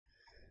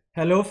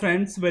Hello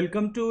friends,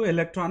 welcome to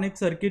Electronic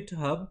Circuit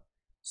Hub.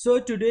 So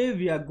today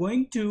we are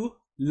going to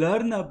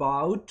learn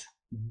about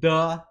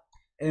the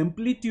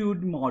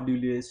amplitude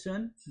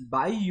modulation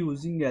by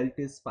using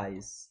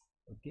LTspice.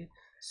 Okay,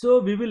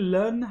 so we will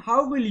learn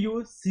how will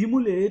you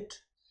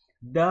simulate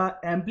the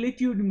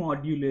amplitude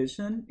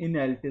modulation in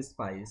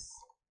LTspice.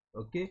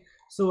 Okay,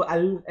 so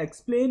I'll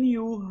explain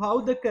you how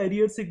the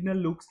carrier signal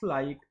looks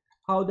like,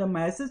 how the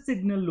message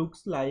signal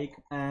looks like,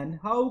 and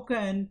how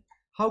can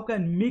you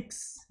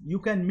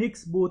can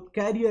mix both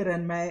carrier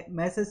and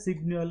message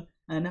signal,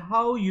 and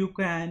how you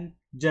can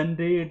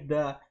generate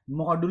the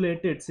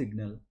modulated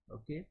signal.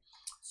 Okay,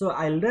 so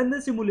I'll run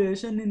the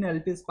simulation in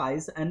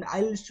LTspice and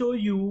I'll show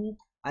you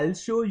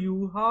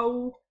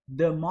how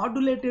the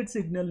modulated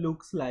signal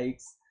looks like.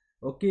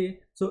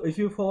 Okay, so if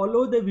you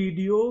follow the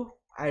video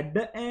at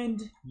the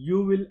end,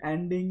 you will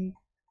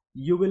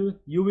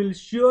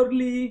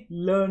surely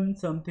learn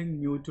something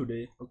new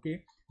today.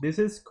 Okay, this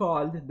is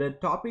called, the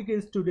topic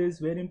is today is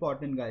very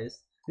important, guys.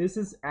 This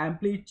is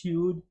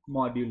amplitude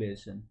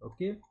modulation.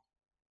 Okay,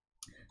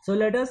 so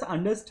let us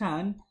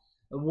understand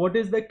what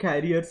is the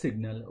carrier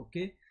signal.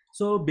 Okay,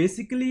 so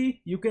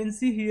basically you can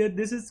see here,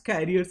 this is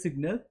carrier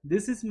signal,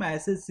 this is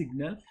message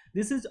signal,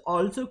 this is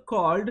also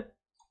called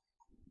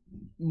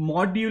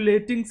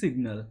modulating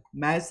signal,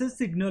 message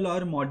signal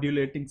or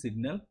modulating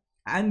signal,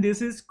 and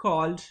this is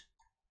called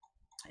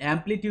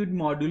amplitude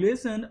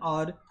modulation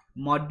or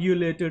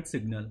modulated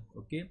signal.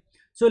 Okay,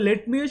 so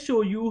let me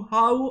show you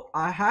how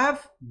I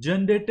have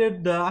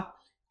generated the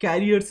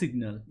carrier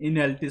signal in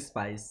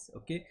LTspice.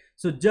 Okay,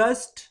 so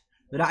just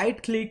right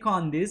click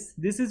on this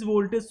is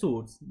voltage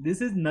source,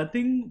 this is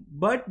nothing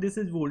but this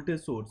is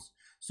voltage source.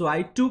 So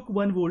I took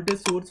one voltage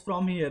source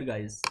from here,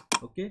 guys.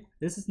 Okay,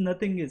 this is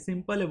nothing, is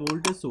simple a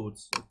voltage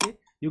source. Okay,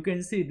 you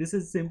can see this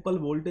is simple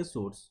voltage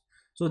source.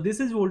 So this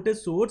is voltage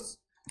source.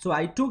 So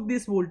I took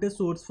this voltage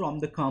source from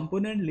the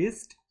component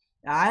list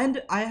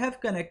and I have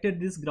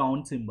connected this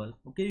ground symbol.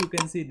 Okay, you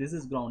can see this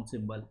is ground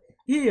symbol.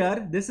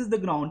 Here, this is the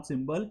ground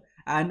symbol,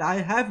 and I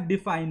have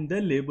defined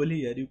the label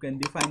here. You can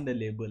define the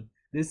label.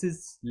 This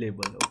is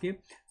label. Okay,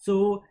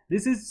 so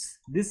this is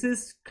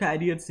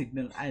carrier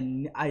signal,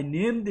 and I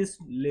name this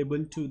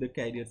label to the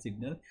carrier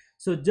signal.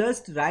 So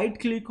just right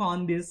click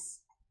on this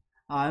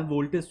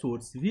voltage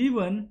source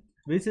V1,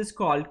 which is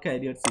called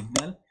carrier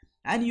signal,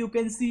 and you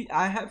can see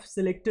I have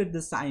selected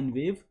the sine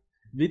wave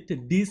with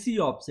DC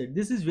offset.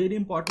 This is very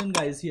important,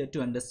 guys, here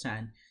to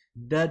understand.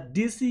 The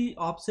DC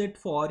offset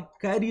for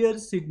carrier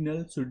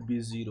signal should be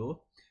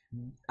 0.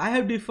 I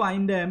have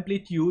defined the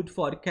amplitude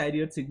for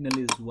carrier signal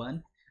is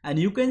 1, and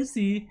you can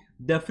see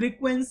the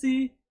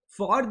frequency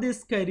for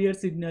this carrier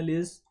signal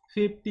is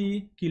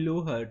 50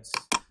 kilohertz.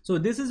 So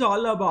this is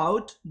all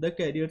about the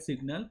carrier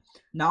signal.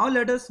 Now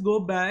let us go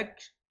back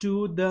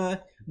to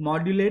the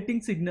modulating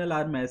signal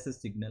or message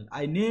signal.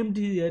 I named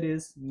here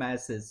is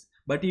message,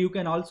 but you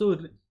can also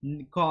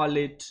call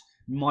it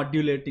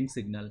modulating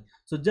signal.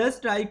 So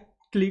just right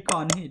click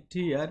on it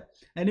here,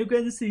 and you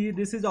can see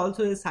this is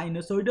also a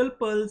sinusoidal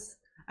pulse,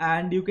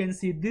 and you can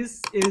see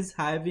this is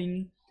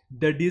having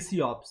the DC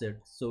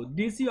offset. So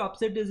DC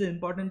offset is an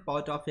important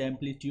part of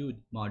amplitude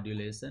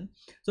modulation.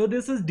 So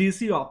this is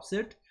DC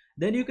offset.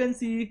 Then you can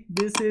see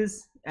this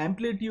is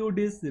amplitude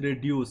is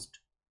reduced.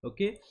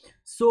 Okay,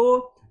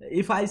 so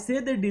if I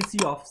say the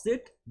DC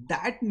offset,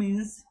 that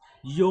means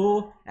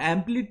your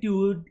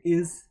amplitude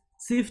is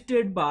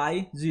shifted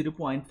by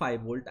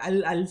 0.5 volt.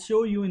 I'll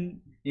show you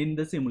in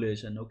the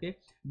simulation. Okay,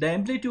 the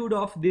amplitude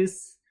of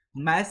this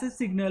message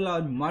signal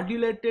or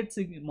modulating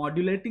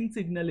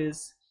signal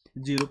is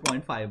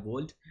 0.5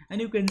 volt, and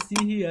you can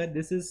see here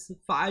this is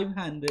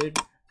 500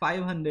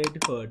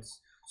 hertz.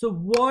 So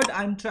what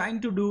I'm trying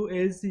to do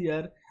is,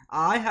 here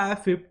I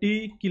have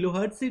 50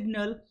 kilohertz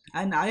signal,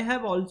 and I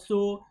have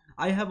also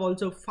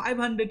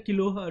 500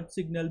 kilohertz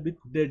signal with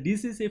the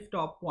DC shift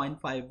of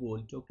 0.5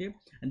 volt. Okay,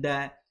 and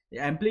the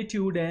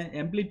amplitude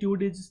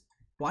is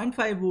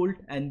 0.5 volt,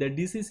 and the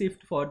DC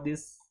shift for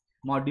this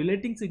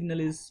modulating signal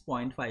is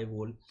 0.5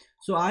 volt.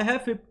 So I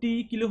have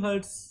 50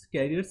 kilohertz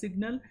carrier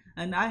signal,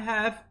 and I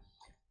have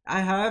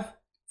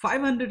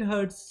 500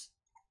 hertz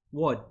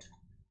what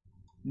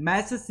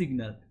message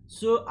signal.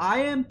 So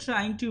I am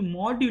trying to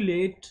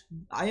modulate,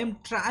 I am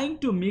trying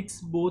to mix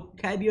both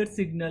carrier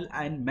signal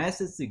and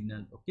message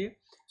signal. Okay,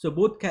 so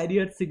both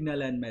carrier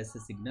signal and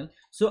message signal.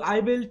 So I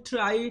will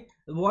try,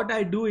 what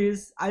I do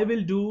is I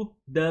will do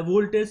the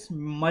voltage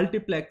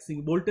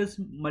multiplication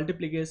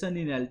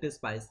in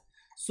LTspice.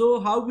 So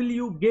how will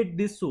you get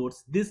this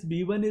source? This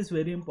B1 is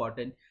very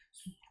important.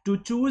 To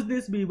choose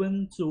this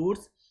B1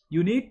 source,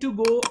 you need to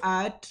go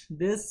at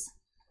this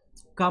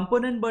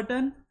component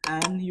button,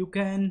 and you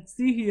can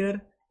see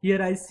here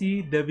I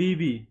see the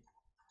BV.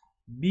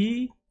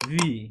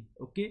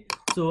 Okay,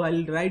 so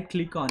I'll right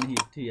click on it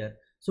here.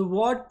 So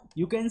what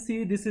you can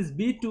see, this is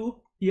B2,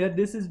 here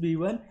this is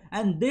B1,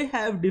 and they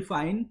have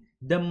defined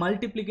the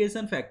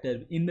multiplication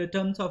factor in the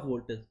terms of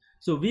voltage.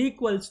 So V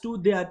equals to,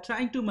 they are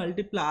trying to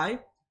multiply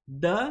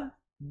the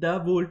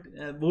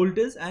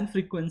voltage and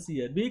frequency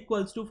here. V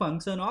equals to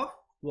function of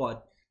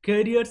what?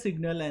 carrier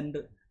signal and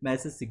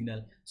message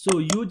signal. So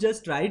you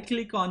just right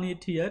click on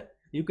it here.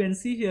 You can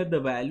see here the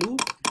value,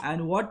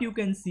 and what you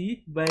can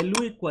see,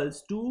 value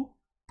equals to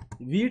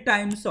v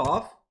times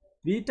of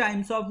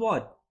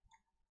what?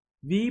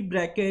 V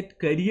bracket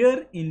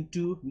carrier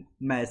into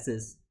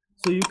message.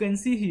 So you can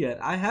see here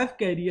I have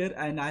carrier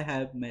and I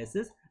have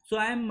message. So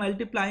I am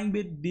multiplying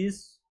with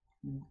this,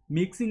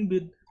 mixing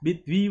with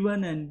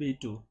v1 and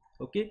v2.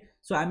 Okay,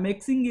 so I'm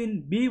mixing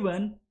in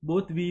v1,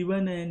 both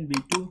v1 and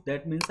v2.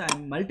 That means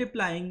I'm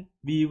multiplying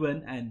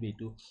v1 and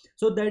v2.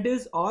 So that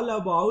is all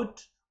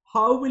about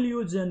how will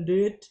you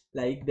generate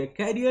like the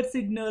carrier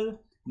signal,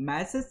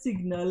 message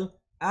signal,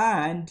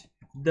 and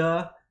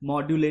the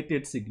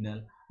modulated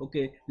signal.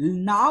 Okay,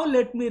 now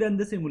let me run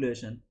the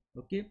simulation.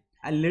 Okay,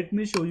 and let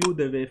me show you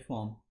the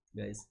waveform,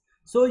 guys.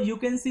 So you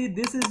can see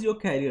this is your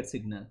carrier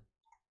signal,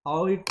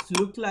 how it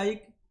looks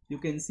like. You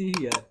can see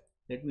here,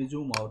 let me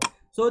zoom out.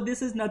 So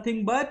this is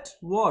nothing but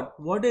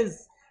what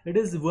is it?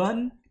 Is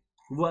 2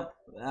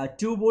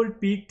 volt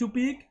peak to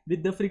peak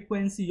with the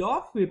frequency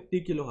of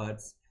 50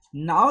 kilohertz.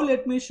 Now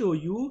let me show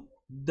you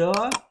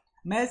the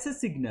message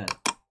signal.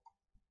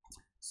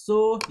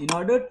 So in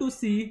order to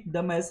see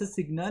the message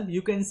signal,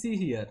 you can see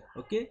here,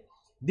 okay,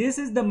 this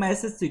is the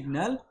message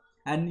signal,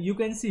 and you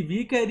can see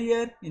V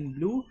carrier in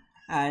blue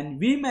and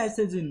V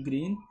message in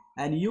green,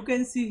 and you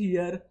can see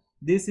here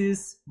this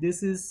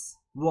is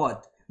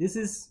what? This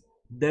is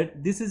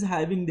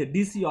having the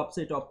DC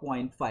offset of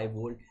 0.5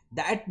 volt.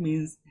 That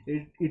means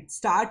it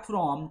starts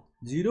from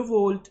 0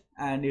 volt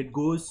and it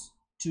goes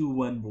to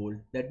 1 volt.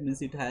 That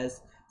means it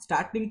has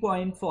starting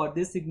point for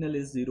this signal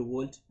is 0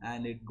 volt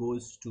and it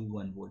goes to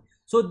 1 volt.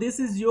 So this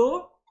is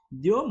your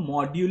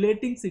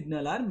modulating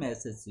signal or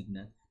message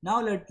signal.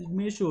 Now let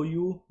me show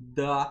you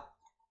the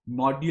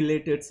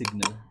modulated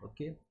signal.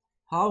 Okay,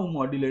 how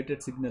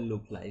modulated signal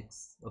look like.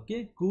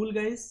 Okay, cool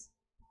guys.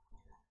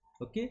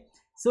 Okay,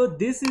 so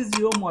this is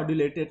your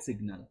modulated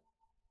signal.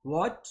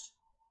 What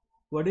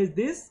is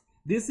this?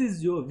 This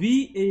is your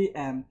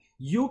VAM.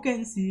 You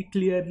can see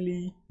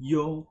clearly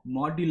your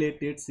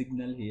modulated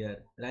signal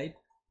here, right?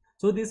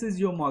 So this is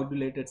your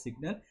modulated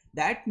signal.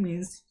 That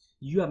means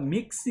you are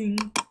mixing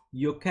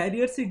your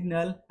carrier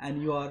signal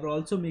and you are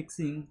also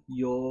mixing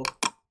your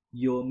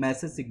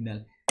message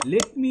signal.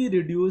 Let me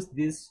reduce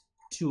this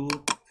to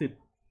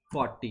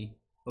 40.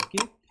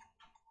 Okay,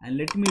 and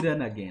let me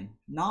run again.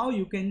 Now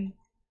you can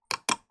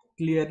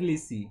clearly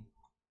see,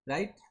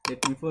 right?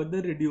 Let me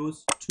further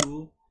reduce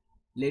to,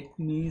 let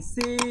me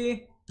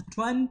say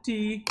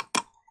 20.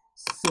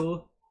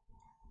 So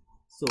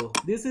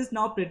this is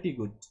now pretty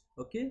good.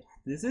 Okay,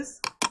 this is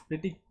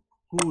pretty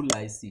cool,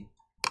 I see.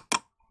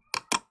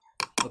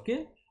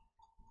 Okay,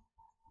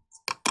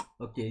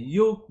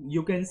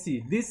 you can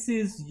see this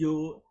is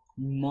your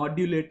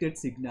modulated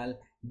signal.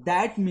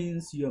 That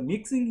means you're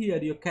mixing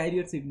here your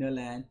carrier signal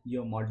and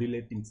your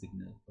modulating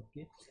signal.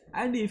 Okay,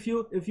 and if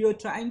you're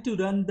trying to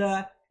run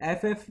the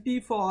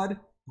FFT for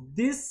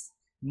this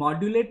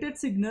modulated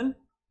signal,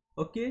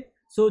 okay,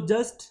 so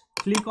just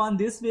click on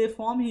this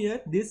waveform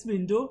here, this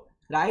window,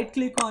 right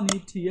click on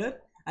it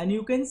here, and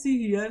you can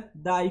see here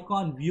the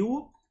icon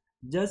view.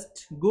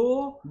 Just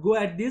go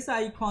at this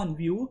icon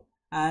view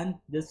and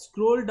just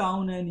scroll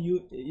down, and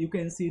you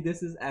can see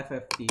this is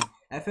FFT.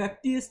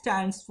 FFT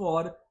stands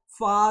for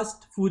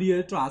fast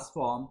Fourier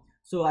transform.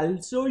 So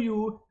I'll show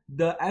you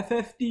the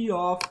FFT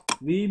of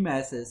V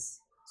masses.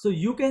 So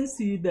you can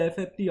see the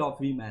FFT of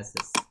V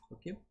masses.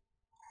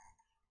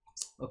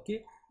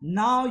 Okay,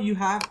 now you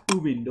have two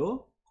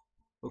window.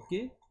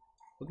 Okay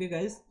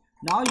guys,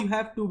 now you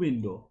have two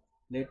window.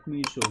 Let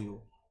me show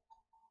you.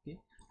 Okay,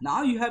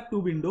 now you have two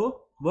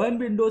window. One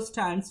window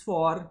stands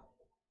for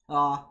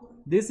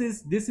this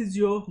is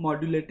your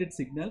modulated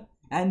signal,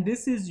 and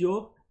this is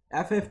your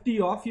FFT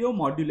of your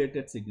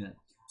modulated signal.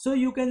 So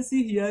you can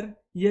see here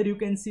you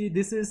can see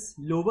this is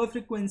lower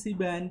frequency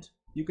band.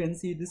 You can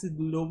see this is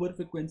lower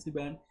frequency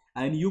band,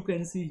 and you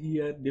can see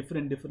here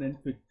different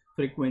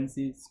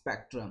frequency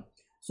spectrum.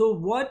 So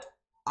what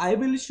I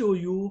will show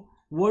you,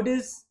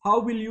 how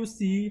will you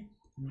see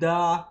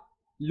the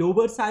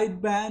lower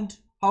side band,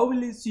 how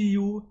will you see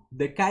you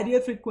the carrier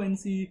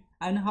frequency,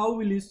 and how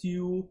will you see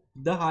you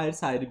the higher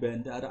side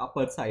band or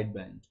upper side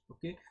band.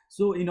 Okay,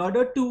 so in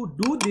order to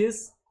do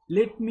this,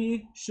 let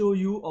me show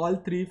you all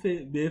three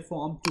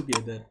waveform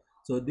together.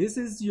 So this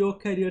is your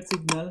carrier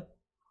signal.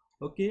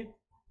 Okay,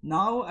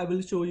 now I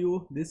will show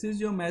you this is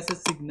your message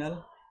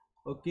signal.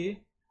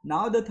 Okay,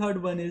 now the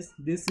third one is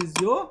this is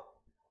your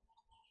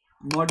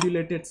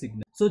modulated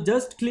signal. So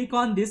just click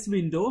on this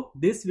window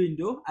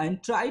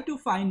and try to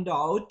find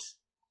out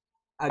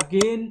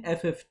again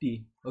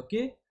FFT.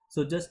 Okay,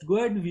 so just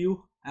go at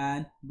view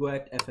and go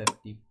at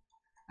FFT,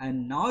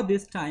 and now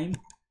this time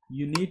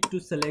you need to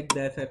select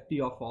the FFT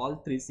of all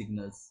three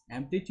signals,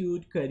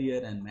 amplitude,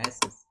 carrier, and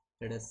masses.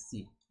 Let us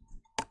see.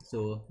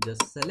 So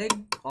just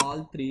select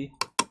all three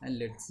and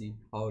let's see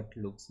how it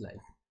looks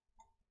like.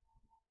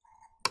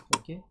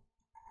 Okay,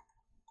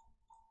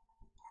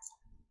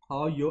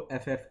 how your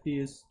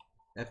FFT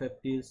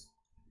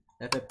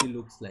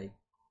looks like.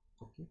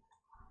 Okay,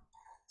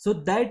 So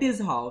that is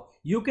how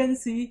you can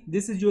see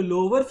this is your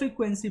lower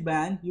frequency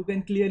band. You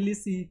can clearly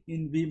see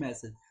in V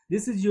message.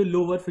 This is your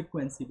lower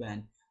frequency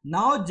band.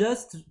 Now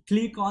just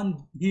click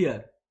on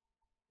here,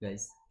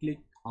 guys. Click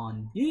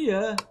on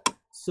here.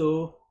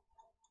 So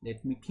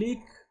let me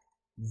click.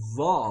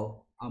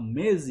 Wow,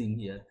 amazing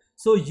here.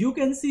 So you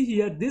can see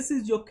here, this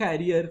is your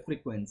carrier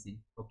frequency,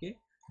 okay,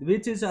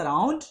 which is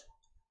around,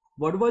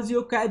 what was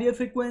your carrier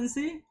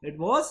frequency? It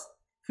was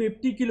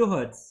 50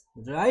 kilohertz,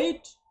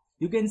 right?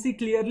 You can see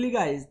clearly,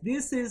 guys,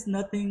 this is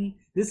nothing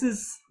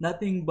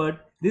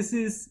but this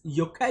is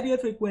your carrier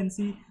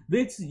frequency,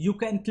 which you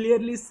can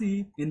clearly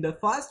see in the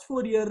first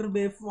Fourier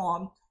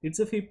waveform. It's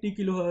a 50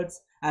 kilohertz,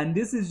 and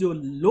this is your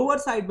lower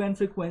sideband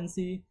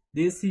frequency.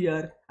 This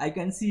here I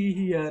can see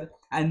here,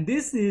 and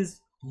this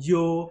is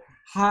your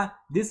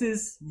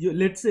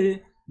let's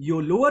say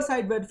your lower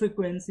sideband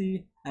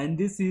frequency, and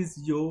this is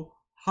your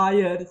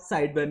higher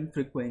sideband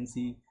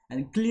frequency.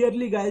 And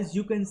clearly, guys,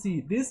 you can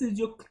see this is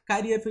your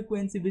carrier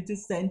frequency, which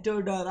is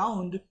centered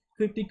around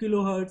 50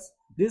 kilohertz.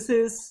 This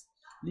is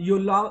your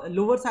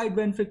lower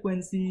sideband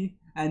frequency,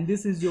 and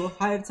this is your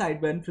higher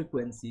sideband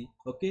frequency.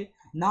 Okay,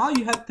 now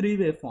you have three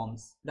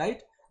waveforms,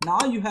 right?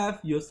 Now you have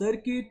your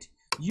circuit,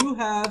 you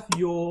have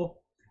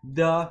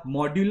the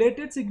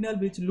modulated signal,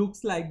 which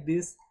looks like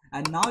this,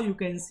 and now you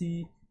can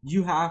see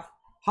you have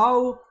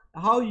how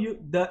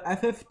the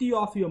FFT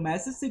of your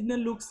message signal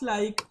looks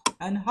like,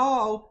 and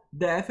how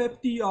the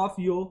FFT of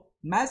your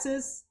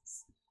message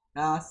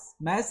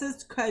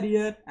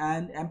carrier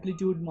and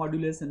amplitude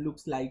modulation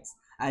looks like.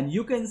 And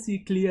you can see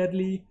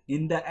clearly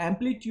in the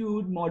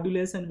amplitude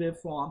modulation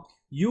waveform,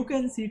 you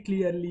can see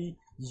clearly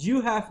you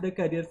have the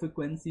carrier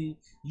frequency,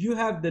 you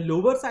have the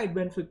lower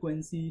sideband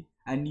frequency,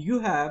 and you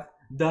have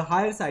the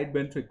higher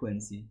sideband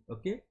frequency.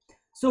 Okay,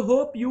 so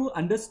hope you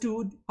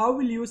understood how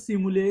will you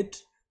simulate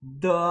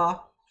the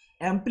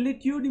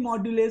amplitude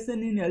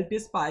modulation in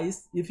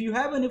LTspice. If you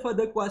have any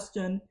further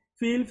question,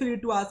 feel free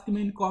to ask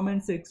me in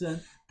comment section.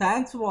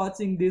 Thanks for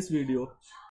watching this video.